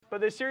But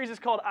this series is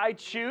called I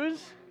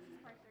Choose.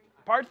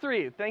 Part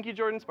 3. Thank you,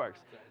 Jordan Sparks.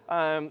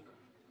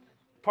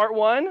 Part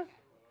 1,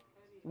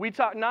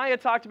 Naya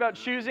talked about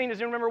choosing. Does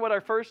anyone remember what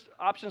our first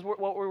options were,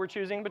 what we were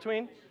choosing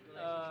between?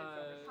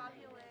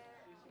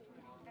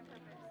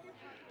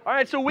 All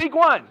right, so week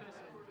 1,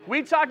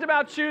 we talked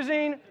about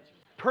choosing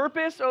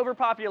purpose over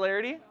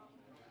popularity.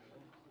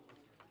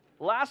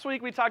 Last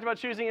week, we talked about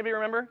choosing, if you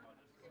remember?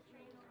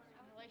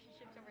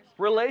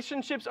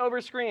 Relationships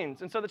over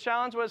screens. And so the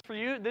challenge was for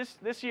you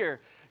this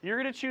year, you're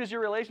going to choose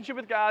your relationship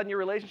with God and your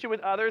relationship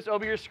with others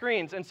over your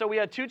screens. And so we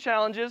had 2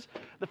 challenges.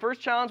 The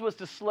first challenge was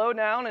to slow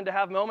down and to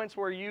have moments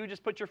where you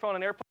just put your phone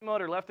on airplane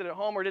mode or left it at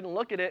home or didn't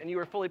look at it and you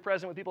were fully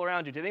present with people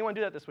around you. Did anyone do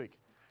that this week?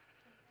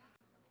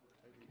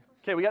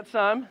 Okay, we got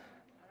some.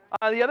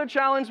 The other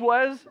challenge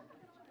was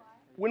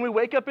when we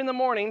wake up in the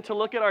morning to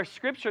look at our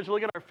scriptures, to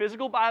look at our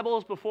physical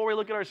Bibles before we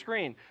look at our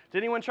screen. Did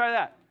anyone try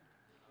that?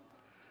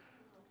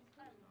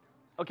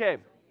 Okay,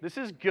 this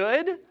is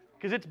good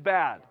because it's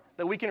bad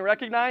that we can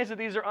recognize that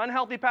these are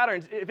unhealthy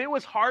patterns. If it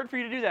was hard for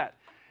you to do that,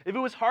 if it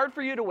was hard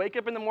for you to wake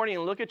up in the morning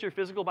and look at your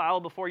physical Bible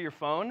before your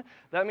phone,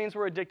 that means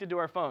we're addicted to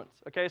our phones.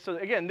 Okay, so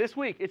again, this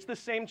week, it's the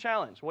same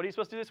challenge. What are you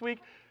supposed to do this week?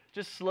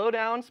 Just slow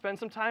down, spend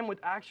some time with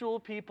actual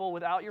people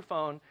without your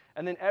phone,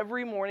 and then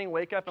every morning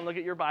wake up and look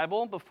at your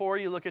Bible before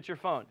you look at your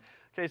phone.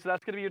 Okay, so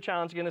that's going to be your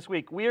challenge again this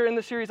week. We are in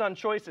the series on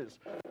choices.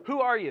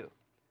 Who are you?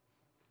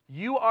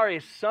 You are a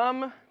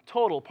sum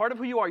total. Part of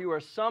who you are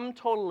a sum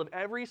total of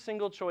every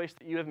single choice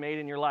that you have made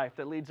in your life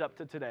that leads up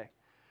to today.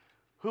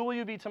 Who will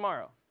you be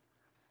tomorrow?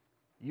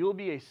 You will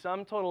be a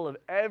sum total of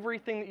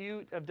everything that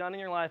you have done in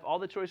your life, all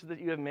the choices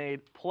that you have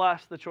made,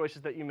 plus the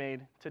choices that you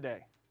made today.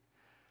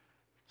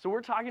 So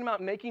we're talking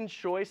about making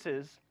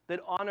choices that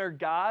honor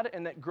God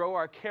and that grow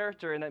our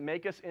character and that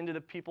make us into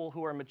the people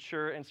who are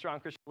mature and strong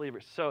Christian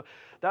believers. So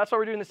that's why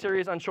we're doing the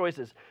series on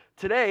choices.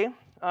 Today,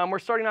 we're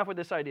starting off with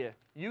this idea.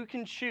 You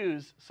can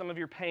choose some of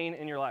your pain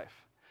in your life.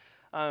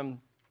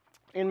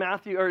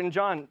 In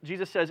John,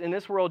 Jesus says, "In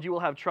this world you will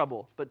have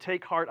trouble, but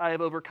take heart, I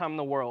have overcome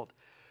the world."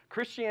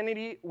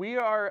 Christianity, we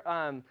are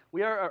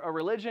a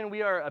religion,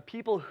 we are a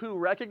people who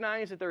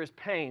recognize that there is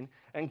pain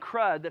and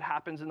crud that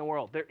happens in the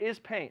world. There is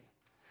pain.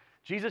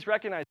 Jesus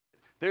recognized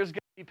there's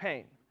going to be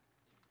pain.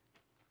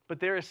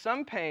 But there is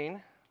some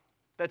pain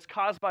that's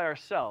caused by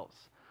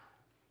ourselves.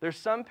 There's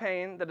some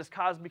pain that is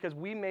caused because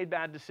we made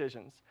bad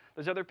decisions.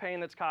 There's other pain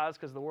that's caused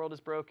because the world is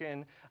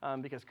broken,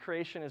 because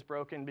creation is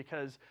broken,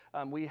 because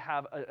we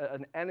have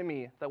an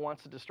enemy that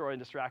wants to destroy and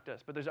distract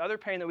us. But there's other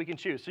pain that we can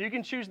choose. So you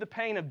can choose the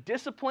pain of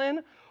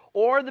discipline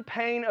or the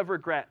pain of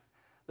regret.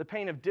 The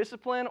pain of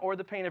discipline or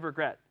the pain of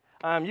regret.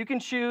 You can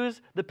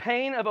choose the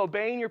pain of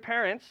obeying your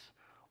parents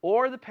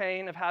or the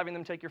pain of having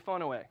them take your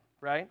phone away,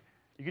 right?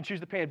 You can choose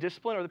the pain of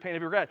discipline or the pain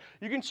of regret.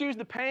 You can choose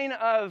the pain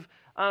of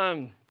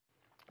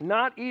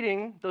not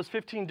eating those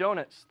 15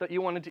 donuts that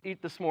you wanted to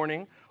eat this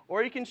morning,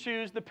 or you can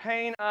choose the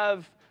pain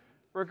of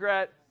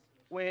regret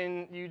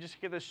when you just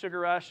get this sugar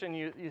rush and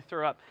you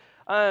throw up.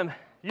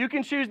 You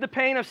can choose the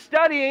pain of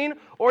studying,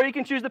 or you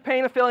can choose the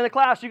pain of failing a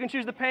class. You can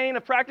choose the pain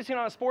of practicing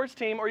on a sports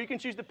team, or you can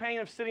choose the pain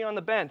of sitting on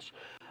the bench.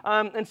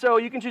 And so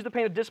you can choose the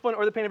pain of discipline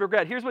or the pain of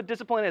regret. Here's what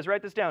discipline is.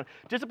 Write this down.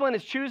 Discipline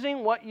is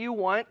choosing what you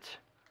want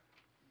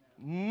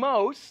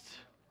most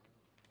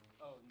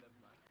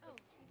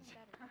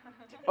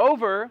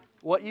over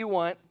what you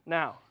want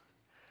now.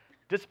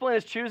 Discipline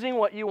is choosing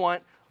what you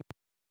want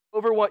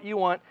over what you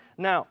want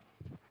now.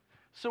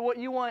 So what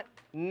you want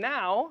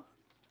now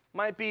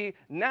might be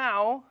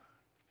now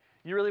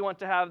you really want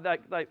to have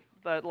that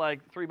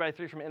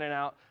 3x3 from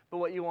In-N-Out, but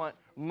what you want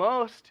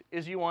most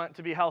is you want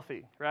to be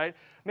healthy, right?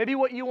 Maybe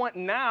what you want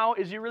now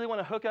is you really want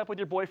to hook up with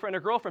your boyfriend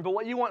or girlfriend, but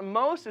what you want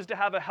most is to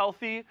have a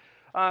healthy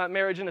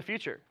marriage in the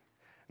future.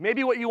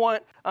 Maybe what you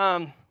want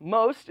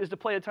most is to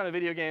play a ton of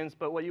video games,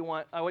 but what you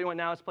want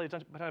now is to play a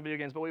ton of video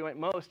games, but what you want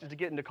most is to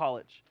get into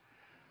college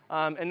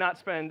and not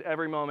spend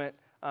every moment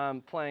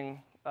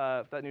playing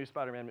that new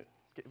Spider-Man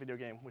video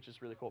game, which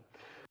is really cool.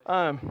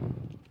 But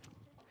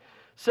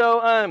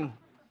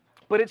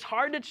it's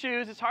hard to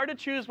choose. It's hard to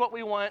choose what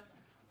we want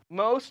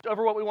most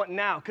over what we want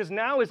now, because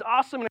now is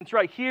awesome and it's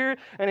right here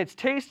and it's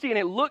tasty and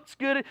it looks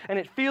good and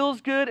it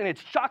feels good and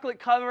it's chocolate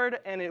covered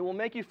and it will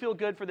make you feel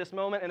good for this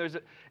moment and there's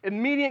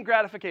immediate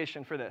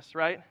gratification for this,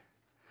 right?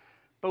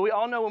 But we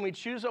all know when we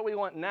choose what we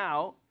want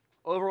now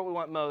over what we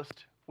want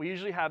most, we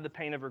usually have the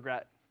pain of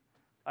regret.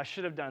 I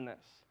should have done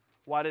this.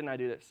 Why didn't I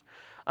do this?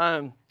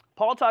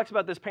 Paul talks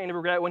about this pain of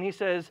regret when he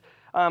says,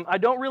 I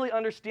don't really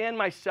understand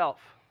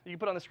myself. You can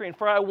put on the screen.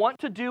 For I want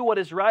to do what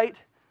is right,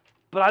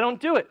 but I don't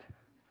do it.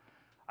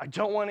 I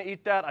don't want to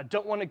eat that. I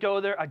don't want to go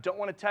there. I don't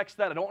want to text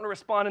that. I don't want to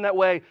respond in that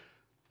way.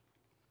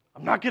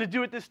 I'm not going to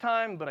do it this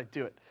time, but I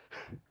do it.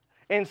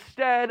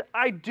 Instead,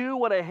 I do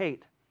what I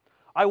hate.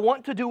 I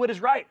want to do what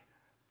is right.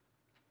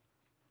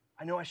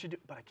 I know I should do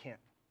it, but I can't.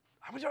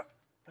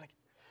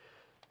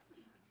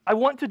 I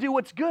want to do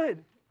what's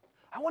good.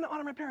 I want to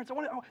honor my parents.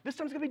 This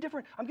time's going to be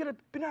different. I'm going to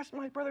be nice to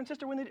my brother and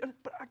sister when they do,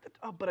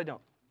 but I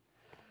don't.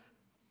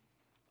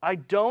 I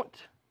don't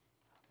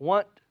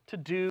want to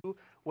do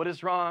what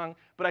is wrong,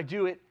 but I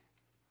do it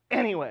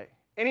anyway.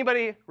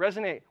 Anybody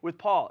resonate with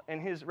Paul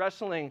and his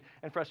wrestling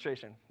and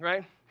frustration,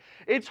 right?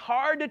 It's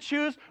hard to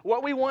choose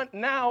what we want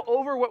now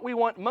over what we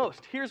want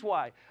most. Here's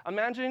why.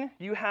 Imagine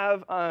you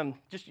have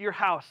just your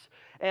house,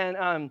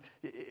 and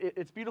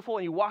it's beautiful,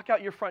 and you walk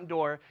out your front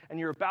door, and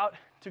you're about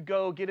to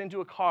go get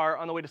into a car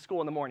on the way to school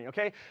in the morning,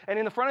 okay? And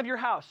in the front of your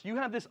house, you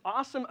have this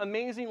awesome,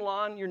 amazing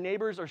lawn. Your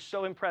neighbors are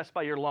so impressed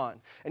by your lawn.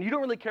 And you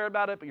don't really care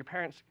about it, but your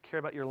parents care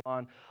about your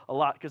lawn a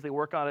lot because they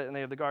work on it, and they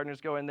have the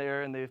gardeners go in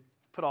there, and they've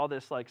put all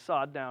this like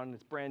sod down, and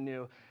it's brand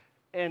new.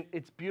 And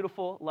it's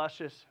beautiful,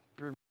 luscious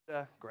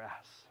Bermuda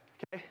grass.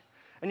 Okay?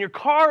 And your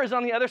car is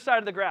on the other side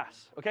of the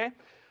grass, okay?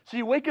 So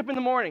you wake up in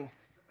the morning,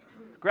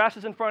 grass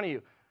is in front of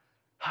you,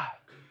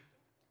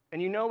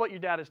 and you know what your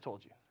dad has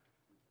told you.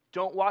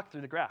 Don't walk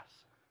through the grass.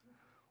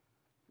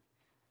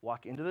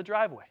 Walk into the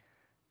driveway.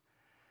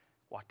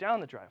 Walk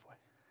down the driveway.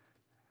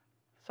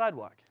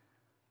 Sidewalk.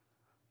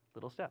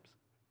 Little steps.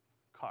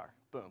 Car.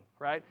 Boom,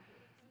 right?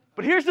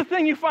 But here's the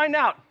thing you find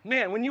out.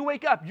 Man, when you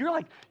wake up,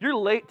 you're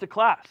late to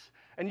class.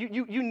 And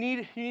you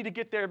need to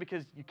get there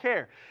because you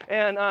care.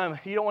 And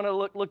you don't want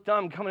to look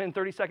dumb coming in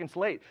 30 seconds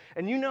late.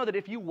 And you know that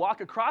if you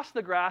walk across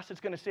the grass,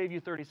 it's going to save you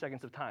 30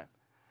 seconds of time.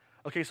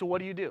 Okay, so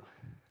what do?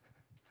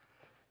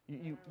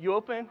 You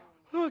open,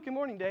 oh, good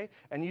morning, day,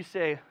 and you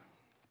say,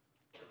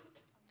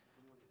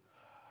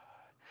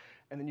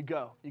 and then you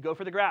go. You go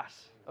for the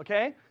grass,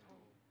 okay?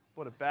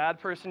 What a bad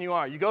person you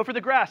are. You go for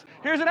the grass.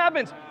 Here's what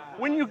happens.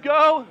 When you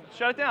go,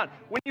 shut it down.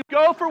 When you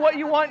go for what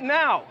you want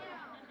now,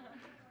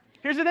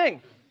 here's the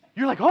thing.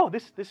 You're like, oh,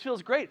 this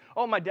feels great.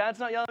 Oh, my dad's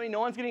not yelling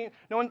at me.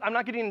 I'm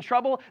not getting in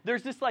trouble.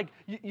 There's this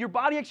your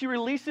body actually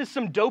releases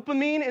some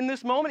dopamine in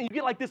this moment. And you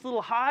get like this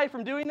little high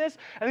from doing this.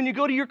 And then you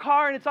go to your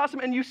car and it's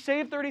awesome. And you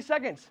save 30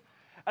 seconds.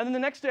 And then the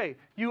next day,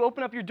 you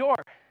open up your door.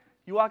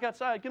 You walk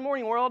outside. Good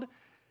morning, world.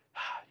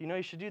 You know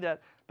you should do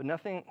that. But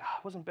nothing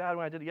wasn't bad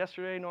when I did it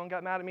yesterday. No one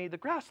got mad at me. The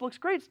grass looks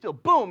great still.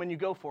 Boom, and you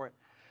go for it.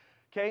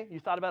 Okay, you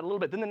thought about it a little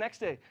bit. Then the next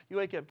day, you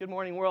wake up. Good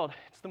morning, world.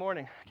 It's the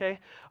morning. Okay,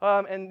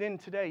 and then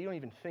today, you don't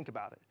even think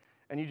about it.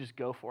 And you just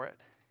go for it.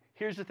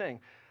 Here's the thing.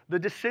 The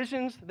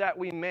decisions that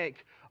we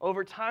make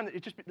over time,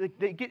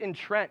 they get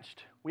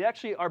entrenched.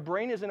 Our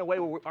brain is in a way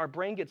where our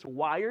brain gets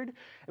wired,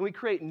 and we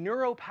create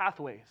neural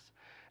pathways.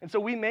 And so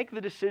we make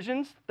the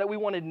decisions that we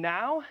wanted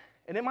now,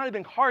 and it might have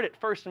been hard at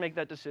first to make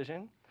that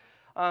decision,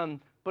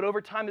 but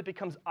over time it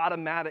becomes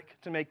automatic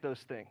to make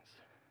those things.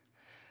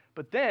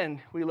 But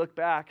then we look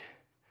back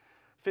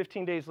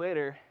 15 days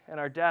later, and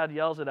our dad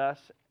yells at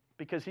us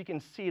because he can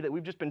see that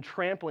we've just been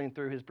trampling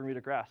through his Bermuda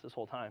grass this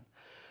whole time.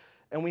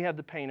 And we have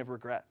the pain of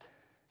regret.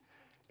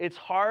 It's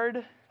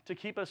hard to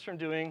keep us from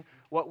doing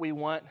what we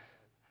want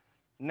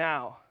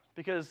now,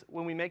 because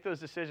when we make those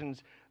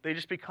decisions, they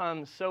just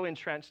become so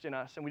entrenched in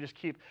us, and we just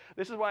keep.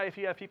 This is why if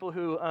you have people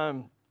who,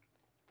 a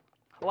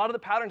lot of the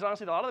patterns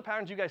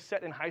you guys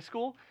set in high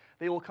school,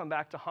 they will come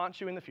back to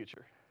haunt you in the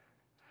future.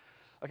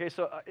 Okay,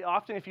 so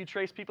often if you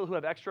trace people who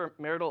have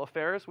extramarital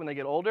affairs when they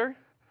get older,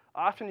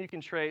 often you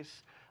can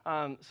trace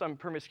some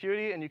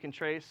promiscuity, and you can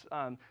trace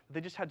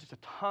they just had just a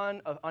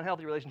ton of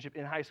unhealthy relationship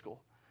in high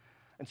school.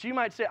 And so you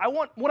might say,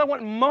 what I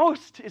want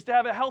most is to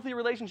have a healthy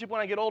relationship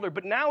when I get older,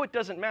 but now it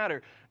doesn't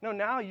matter. No,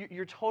 now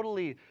you're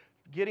totally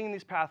getting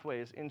these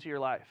pathways into your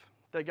life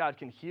that God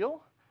can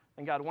heal,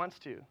 and God wants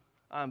to,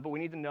 but we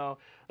need to know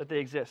that they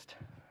exist.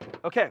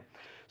 Okay,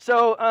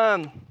 so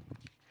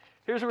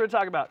here's what we're going to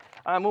talk about.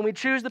 When we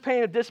choose the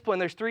pain of discipline,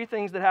 there's three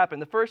things that happen.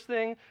 The first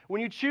thing,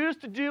 when you choose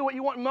to do what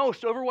you want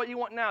most over what you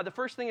want now, the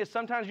first thing is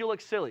sometimes you'll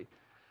look silly.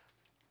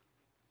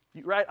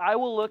 Right? I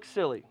will look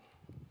silly.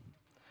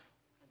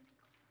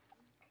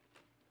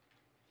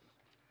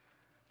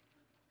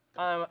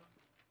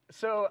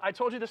 So I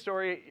told you the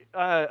story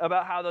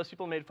about how those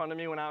people made fun of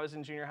me when I was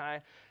in junior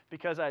high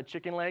because I had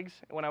chicken legs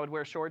when I would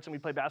wear shorts and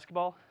we'd play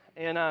basketball.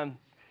 And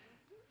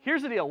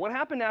here's the deal. What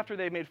happened after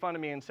they made fun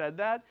of me and said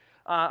that?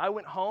 I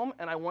went home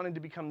and I wanted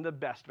to become the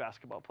best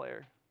basketball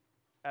player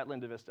at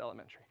Linda Vista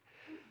Elementary.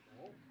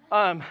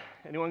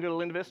 Anyone go to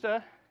Linda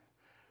Vista?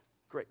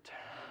 Great.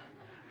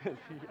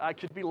 I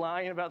could be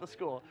lying about the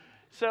school.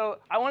 So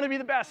I want to be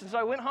the best, and so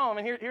I went home,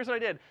 and here's what I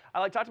did.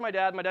 I talked to my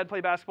dad. My dad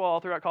played basketball all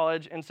throughout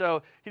college, and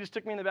so he just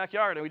took me in the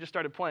backyard, and we just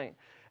started playing.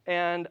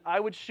 And I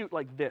would shoot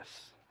like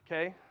this,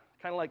 okay?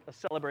 Kind of like a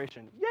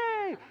celebration.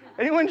 Yay!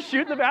 Anyone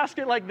shoot the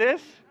basket like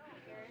this?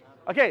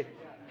 Okay,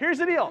 here's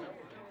the deal.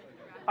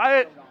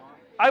 I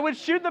would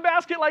shoot the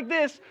basket like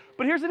this,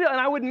 but here's the deal, and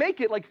I would make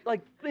it like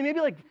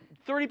maybe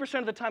 30%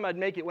 of the time I'd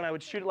make it when I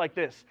would shoot it like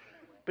this.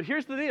 But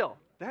here's the deal.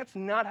 That's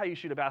not how you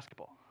shoot a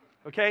basketball.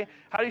 Okay?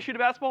 How do you shoot a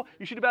basketball?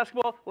 You shoot a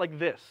basketball like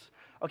this.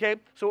 Okay?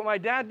 So what my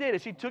dad did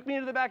is he took me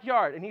into the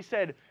backyard and he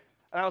said,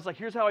 and I was like,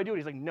 here's how I do it.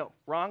 He's like, no,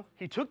 wrong.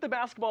 He took the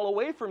basketball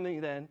away from me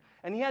then,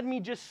 and he had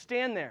me just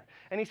stand there.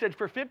 And he said,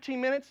 for 15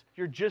 minutes,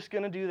 you're just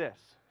going to do this.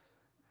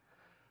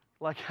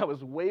 Like I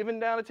was waving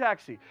down a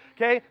taxi.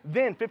 Okay?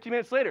 Then 15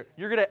 minutes later,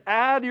 you're going to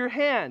add your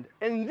hand.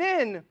 And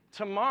then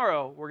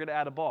tomorrow, we're going to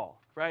add a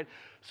ball. Right?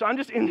 So I'm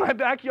just in my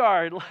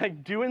backyard,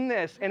 like doing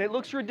this, and it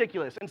looks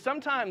ridiculous. And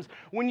sometimes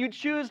when you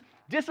choose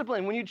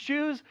Discipline, when you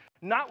choose,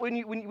 not when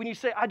you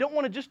say, I don't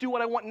want to just do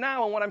what I want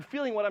now and what I'm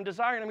feeling, what I'm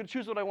desiring, I'm going to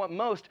choose what I want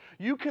most,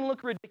 you can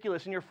look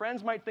ridiculous and your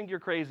friends might think you're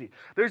crazy.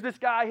 There's this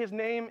guy, his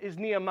name is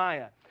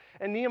Nehemiah.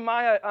 And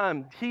Nehemiah,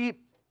 he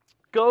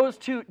goes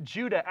to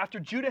Judah after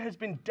Judah has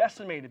been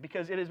decimated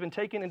because it has been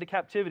taken into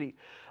captivity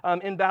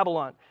in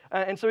Babylon.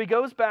 And so he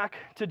goes back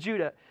to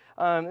Judah.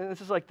 And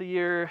this is like the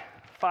year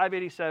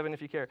 587,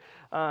 if you care.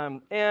 Oh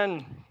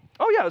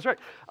yeah, that's right.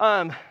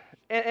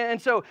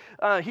 And so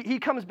he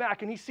comes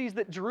back and he sees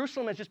that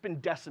Jerusalem has just been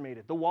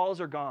decimated. The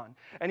walls are gone.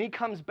 And he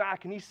comes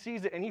back and he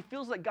sees it and he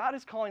feels like God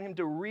is calling him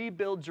to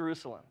rebuild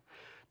Jerusalem,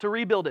 to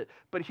rebuild it.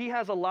 But he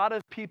has a lot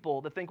of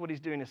people that think what he's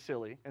doing is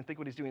silly and think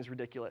what he's doing is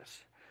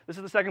ridiculous. This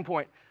is the second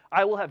point.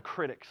 I will have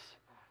critics.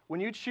 When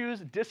you choose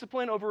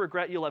discipline over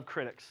regret, you'll have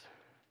critics.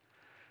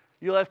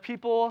 You'll have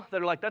people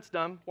that are like, that's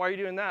dumb. Why are you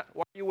doing that?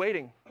 Why are you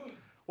waiting?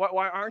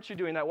 Why aren't you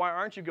doing that? Why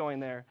aren't you going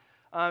there?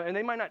 And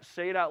they might not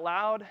say it out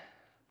loud,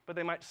 but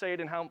they might say it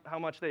in how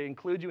much they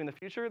include you in the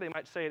future. They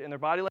might say it in their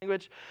body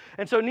language.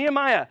 And so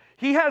Nehemiah,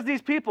 he has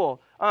these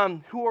people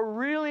who are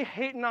really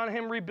hating on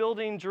him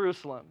rebuilding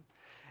Jerusalem.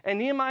 And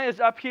Nehemiah is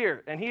up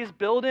here, and he's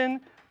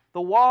building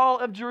the wall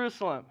of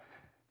Jerusalem.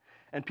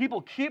 And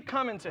people keep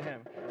coming to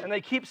him, and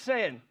they keep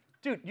saying,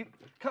 dude, you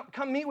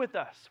come meet with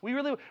us.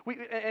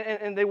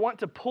 And they want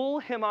to pull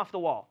him off the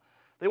wall.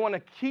 They want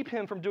to keep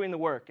him from doing the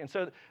work. And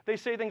so they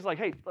say things like,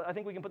 hey, I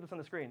think we can put this on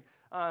the screen.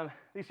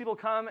 These people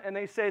come, and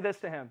they say this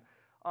to him.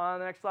 On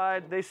the next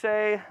slide, they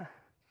say,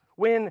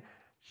 when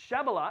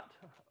Shabalat,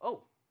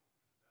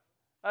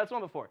 that's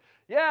one before.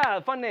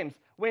 Yeah, fun names.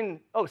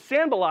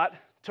 Sanballat,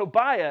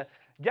 Tobiah,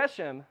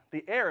 Geshem,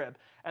 the Arab,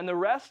 and the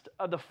rest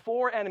of the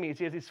four enemies,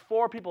 he has these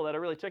four people that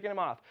are really ticking him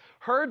off,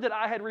 heard that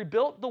I had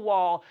rebuilt the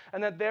wall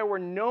and that there were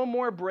no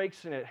more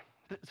breaks in it.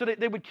 So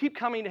they would keep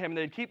coming to him.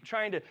 They'd keep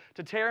trying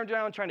to tear him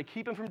down, trying to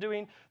keep him from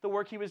doing the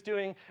work he was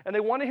doing, and they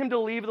wanted him to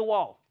leave the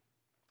wall.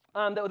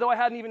 Though I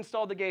hadn't even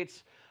installed the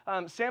gates,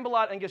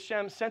 Sanballat and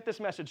Geshem sent this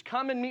message,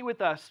 come and meet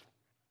with us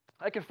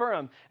at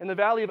Kephirim in the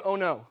valley of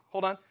Ono.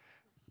 Hold on.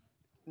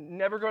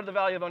 Never go to the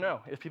valley of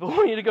Ono if people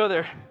want you to go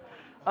there.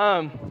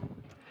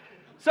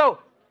 So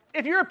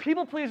if you're a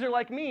people pleaser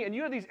like me and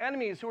you have these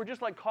enemies who are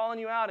just like calling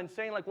you out and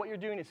saying like what you're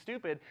doing is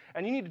stupid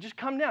and you need to just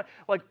come down,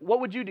 like what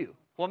would you do?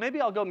 Well,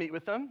 maybe I'll go meet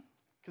with them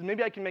because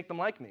maybe I can make them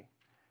like me.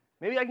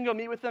 Maybe I can go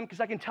meet with them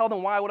because I can tell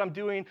them why what I'm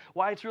doing,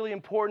 why it's really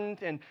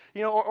important, and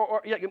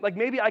like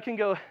maybe I can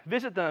go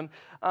visit them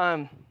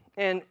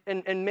and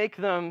make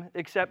them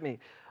accept me.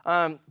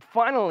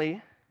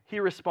 Finally, he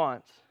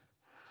responds,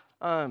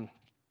 and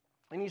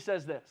he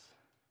says this.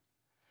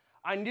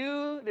 I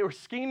knew they were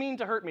scheming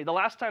to hurt me. The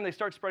last time they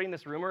start spreading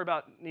this rumor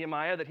about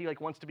Nehemiah that he like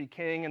wants to be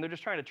king and they're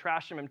just trying to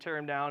trash him and tear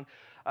him down.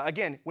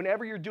 Again,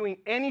 whenever you're doing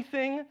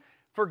anything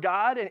for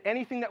God and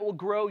anything that will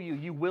grow you,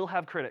 you will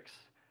have critics.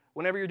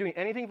 Whenever you're doing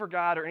anything for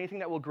God or anything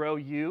that will grow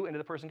you into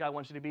the person God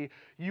wants you to be,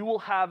 you will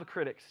have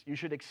critics. You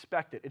should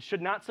expect it. It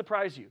should not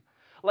surprise you.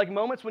 Like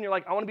moments when you're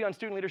like, I want to be on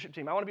student leadership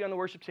team. I want to be on the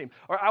worship team.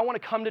 Or I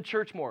want to come to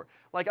church more.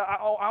 Like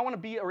I want to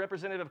be a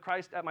representative of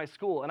Christ at my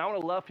school. And I want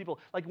to love people.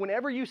 Like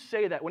whenever you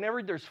say that,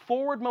 whenever there's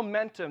forward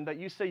momentum that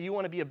you say you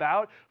want to be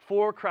about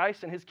for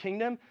Christ and his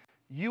kingdom,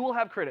 you will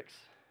have critics.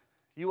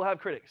 You will have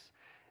critics.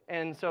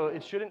 And so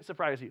it shouldn't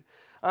surprise you.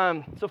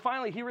 So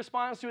finally, he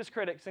responds to his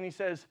critics and he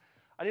says,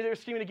 I knew they were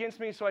scheming against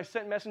me, so I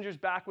sent messengers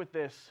back with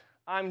this.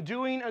 I'm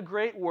doing a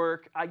great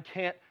work. I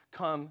can't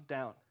come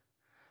down.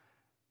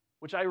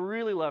 Which I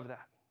really love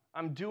that.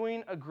 I'm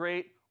doing a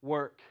great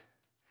work.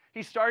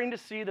 He's starting to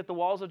see that the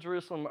walls of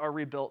Jerusalem are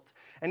rebuilt.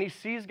 And he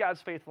sees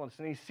God's faithfulness.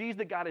 And he sees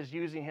that God is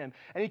using him.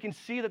 And he can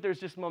see that there's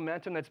just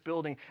momentum that's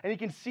building. And he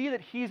can see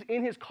that he's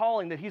in his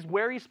calling, that he's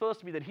where he's supposed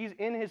to be, that he's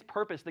in his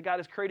purpose that God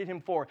has created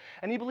him for.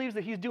 And he believes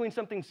that he's doing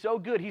something so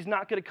good, he's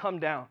not going to come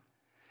down.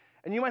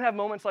 And you might have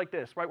moments like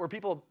this, right, where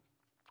people,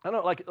 I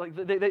don't know, like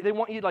they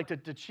want you like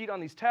to cheat on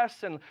these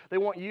tests, and they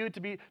want you to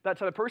be that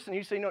type of person. And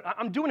you say, no,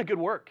 I'm doing a good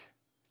work.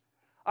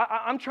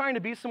 I'm trying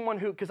to be someone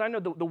who, because I know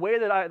the way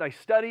that I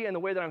study and the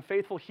way that I'm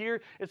faithful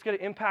here, it's going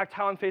to impact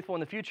how I'm faithful in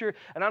the future,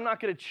 and I'm not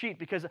going to cheat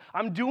because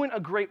I'm doing a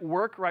great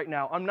work right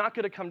now. I'm not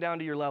going to come down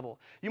to your level.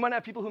 You might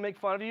have people who make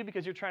fun of you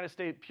because you're trying to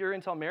stay pure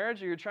until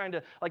marriage, or you're trying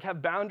to like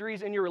have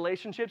boundaries in your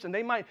relationships, and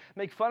they might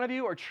make fun of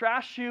you or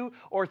trash you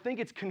or think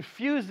it's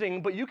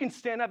confusing, but you can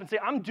stand up and say,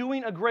 I'm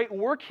doing a great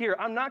work here.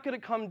 I'm not going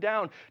to come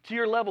down to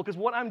your level because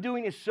what I'm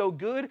doing is so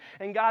good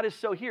and God is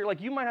so here.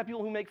 Like you might have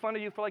people who make fun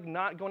of you for like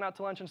not going out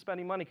to lunch and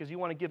spending money because you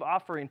want to give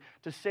offering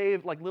to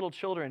save like little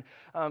children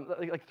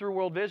like through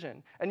World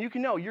Vision. And you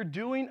can know you're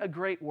doing a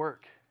great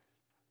work.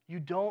 You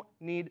don't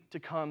need to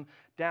come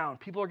down.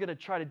 People are going to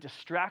try to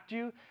distract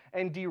you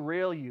and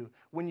derail you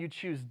when you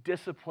choose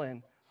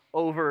discipline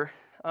over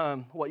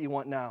what you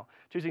want now.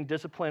 Choosing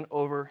discipline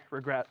over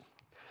regret.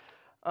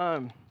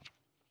 And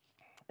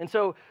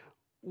so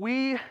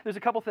there's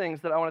a couple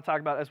things that I want to talk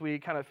about as we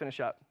kind of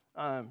finish up.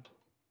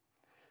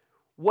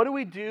 What do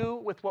we do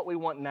with what we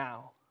want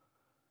now?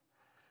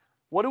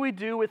 What do we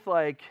do with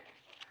like,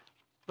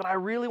 but I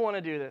really want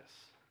to do this.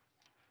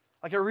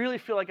 Like I really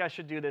feel like I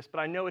should do this,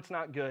 but I know it's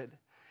not good.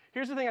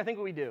 here's the thing I think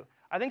we do.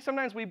 I think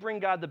sometimes we bring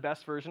God the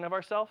best version of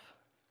ourselves.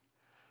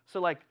 So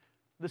like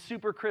the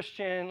super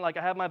Christian, like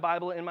I have my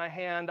Bible in my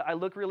hand, I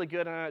look really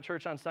good and I'm at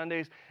church on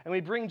Sundays, and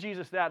we bring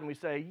Jesus that and we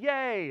say,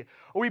 yay!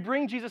 Or we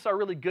bring Jesus our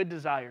really good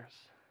desires.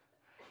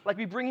 Like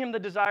we bring him the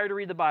desire to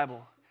read the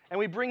Bible, and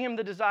we bring him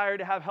the desire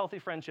to have healthy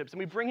friendships, and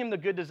we bring him the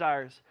good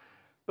desires,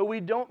 but we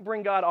don't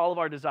bring God all of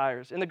our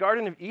desires. In the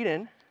Garden of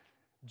Eden,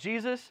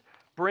 Jesus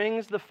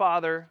brings the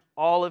Father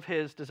all of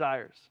his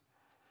desires.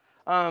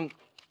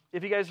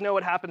 If you guys know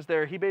what happens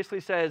there, he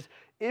basically says,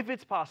 if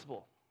it's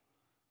possible,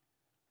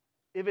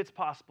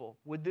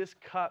 would this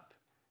cup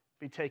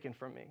be taken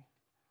from me?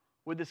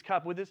 Would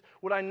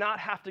I not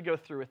have to go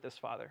through with this,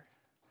 Father?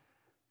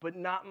 But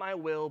not my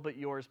will, but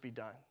yours be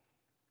done.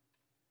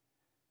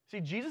 See,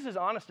 Jesus is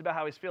honest about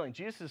how he's feeling.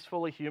 Jesus is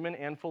fully human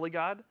and fully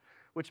God,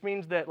 which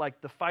means that like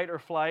the fight or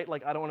flight,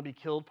 like I don't want to be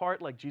killed part,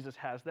 like Jesus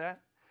has that.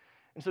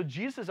 And so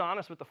Jesus is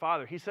honest with the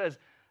Father. He says,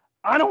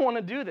 I don't want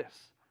to do this.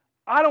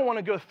 I don't want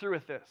to go through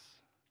with this.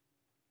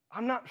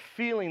 I'm not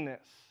feeling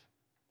this.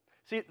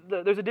 See,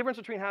 there's a difference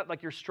between how,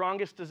 like your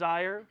strongest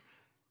desire,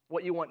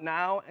 what you want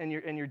now, and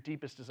your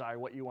deepest desire,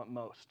 what you want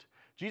most.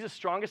 Jesus'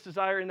 strongest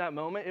desire in that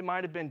moment, it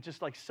might have been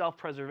just like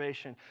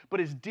self-preservation, but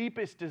his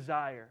deepest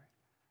desire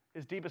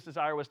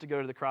was to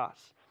go to the cross.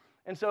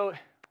 And so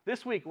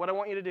this week, what I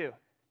want you to do,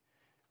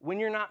 when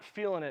you're not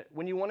feeling it,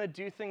 when you want to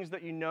do things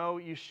that you know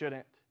you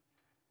shouldn't,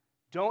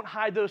 don't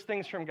hide those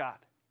things from God.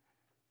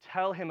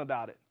 Tell him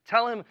about it.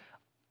 Tell him,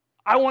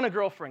 I want a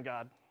girlfriend,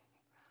 God.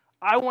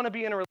 I want to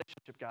be in a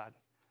relationship, God.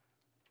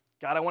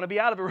 God, I want to be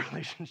out of a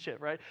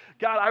relationship, right?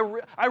 God,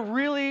 I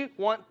really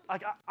want,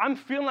 like, I'm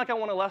feeling like I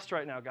want to lust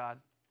right now, God.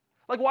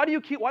 Like, why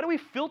do we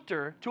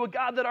filter to a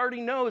God that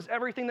already knows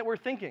everything that we're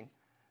thinking?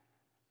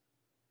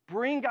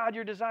 Bring God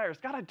your desires.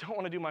 God, I don't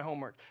want to do my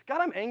homework. God,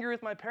 I'm angry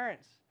with my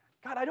parents.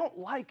 God, I don't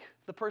like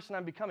the person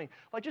I'm becoming.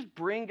 Like, just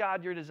bring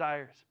God your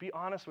desires. Be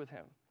honest with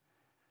him.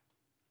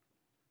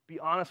 Be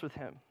honest with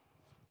him.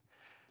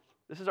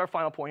 This is our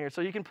final point here.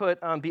 So you can put,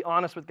 be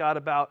honest with God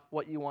about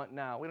what you want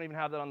now. We don't even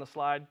have that on the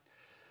slide.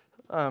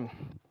 And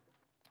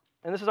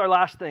this is our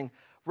last thing.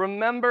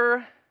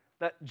 Remember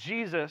that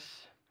Jesus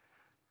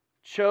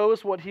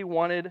chose what he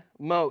wanted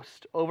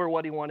most over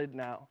what he wanted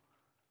now.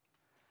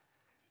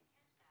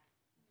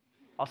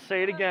 I'll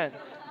say it again.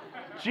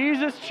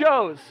 Jesus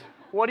chose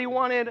what he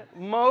wanted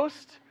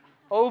most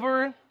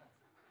over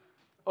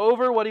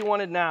what he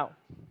wanted now.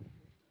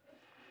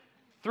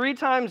 3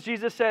 times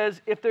Jesus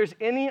says, if there's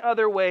any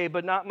other way,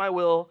 but not my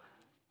will,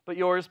 but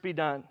yours be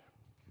done.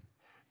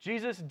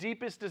 Jesus'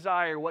 deepest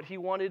desire, what he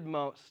wanted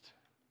most,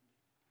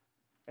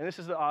 and this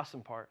is the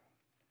awesome part,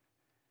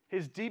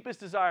 his deepest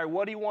desire,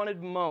 what he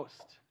wanted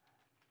most,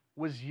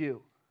 was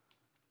you.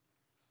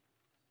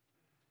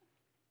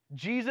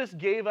 Jesus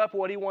gave up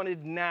what he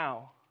wanted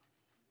now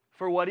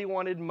for what he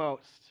wanted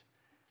most,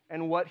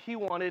 and what he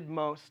wanted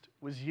most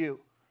was you.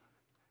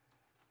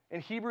 In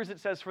Hebrews, it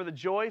says, for the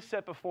joy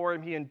set before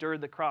him, he endured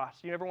the cross.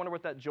 You ever wonder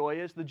what that joy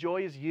is? The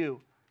joy is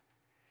you.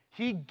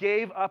 He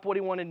gave up what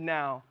he wanted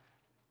now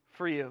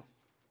for you.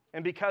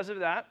 And because of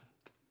that,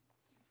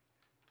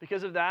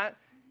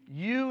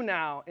 you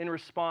now, in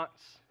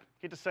response,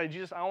 get to say,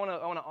 Jesus, I want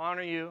to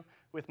honor you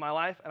with my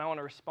life, and I want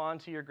to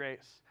respond to your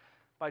grace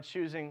by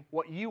choosing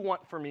what you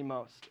want for me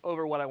most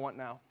over what I want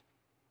now.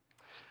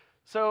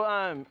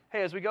 So,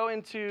 hey, as we go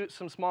into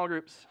some small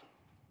groups,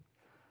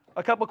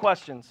 a couple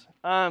questions.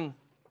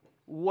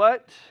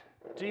 What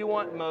do you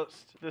want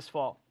most this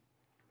fall?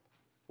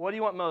 What do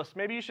you want most?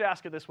 Maybe you should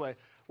ask it this way.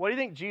 What do you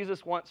think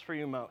Jesus wants for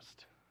you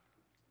most?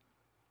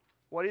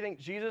 What do you think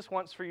Jesus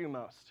wants for you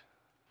most?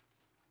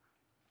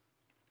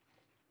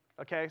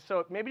 Okay,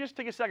 so maybe just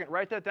take a second,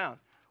 write that down.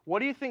 What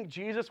do you think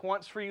Jesus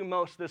wants for you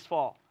most this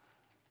fall?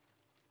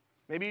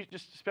 Maybe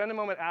just spend a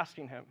moment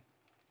asking him.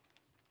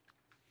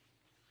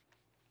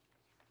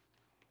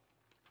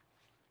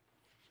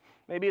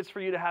 Maybe it's for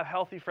you to have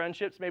healthy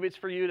friendships. Maybe it's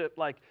for you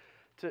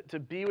to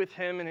be with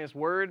him in his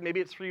word. Maybe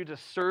it's for you to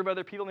serve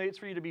other people. Maybe it's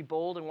for you to be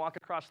bold and walk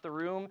across the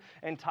room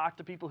and talk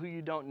to people who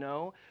you don't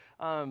know.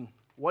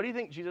 What do you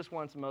think Jesus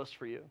wants most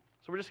for you?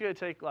 So we're just going to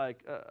take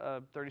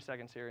 30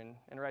 seconds here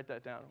and write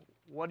that down.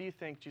 What do you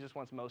think Jesus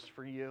wants most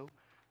for you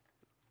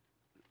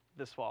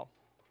this fall?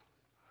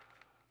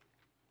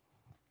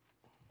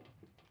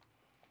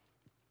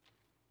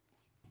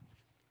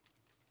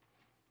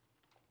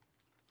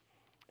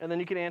 And then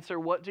you can answer,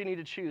 what do you need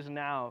to choose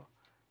now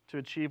to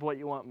achieve what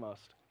you want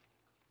most?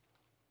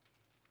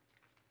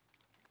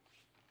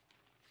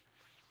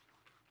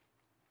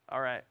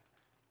 All right.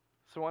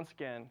 So once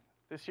again,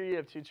 this year you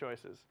have 2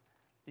 choices.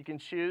 You can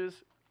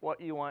choose what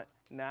you want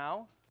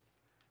now,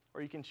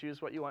 or you can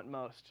choose what you want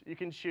most. You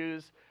can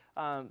choose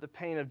the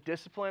pain of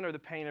discipline or the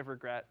pain of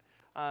regret.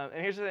 And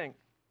here's the thing.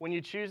 When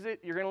you choose it,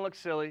 you're going to look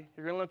silly.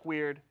 You're going to look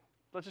weird.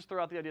 Let's just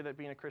throw out the idea that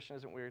being a Christian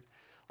isn't weird.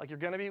 Like you're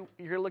going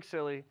to look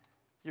silly.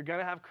 You're going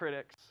to have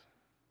critics.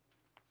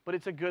 But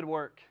it's a good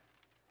work.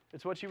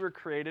 It's what you were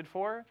created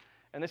for.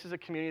 And this is a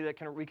community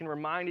that we can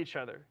remind each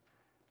other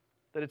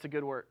that it's a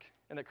good work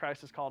and that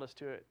Christ has called us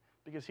to it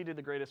because he did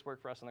the greatest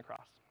work for us on the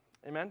cross.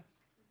 Amen?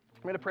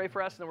 I'm going to pray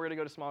for us, and then we're going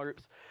to go to small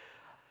groups.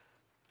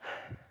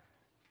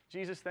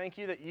 Jesus, thank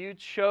you that you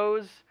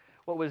chose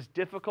what was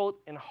difficult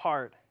and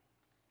hard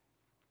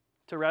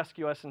to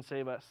rescue us and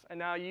save us. And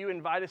now you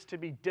invite us to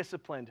be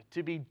disciplined,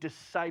 to be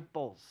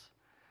disciples,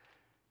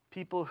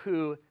 people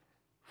who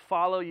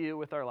follow you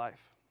with our life.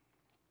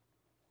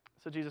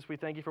 So Jesus, we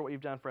thank you for what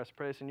you've done for us.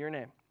 Pray this in your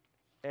name.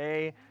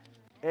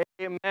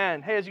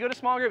 Amen. Hey, as you go to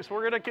small groups, we're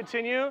going to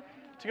continue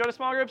to go to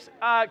small groups.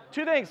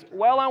 2 things.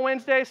 Well on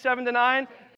Wednesday, 7 to 9.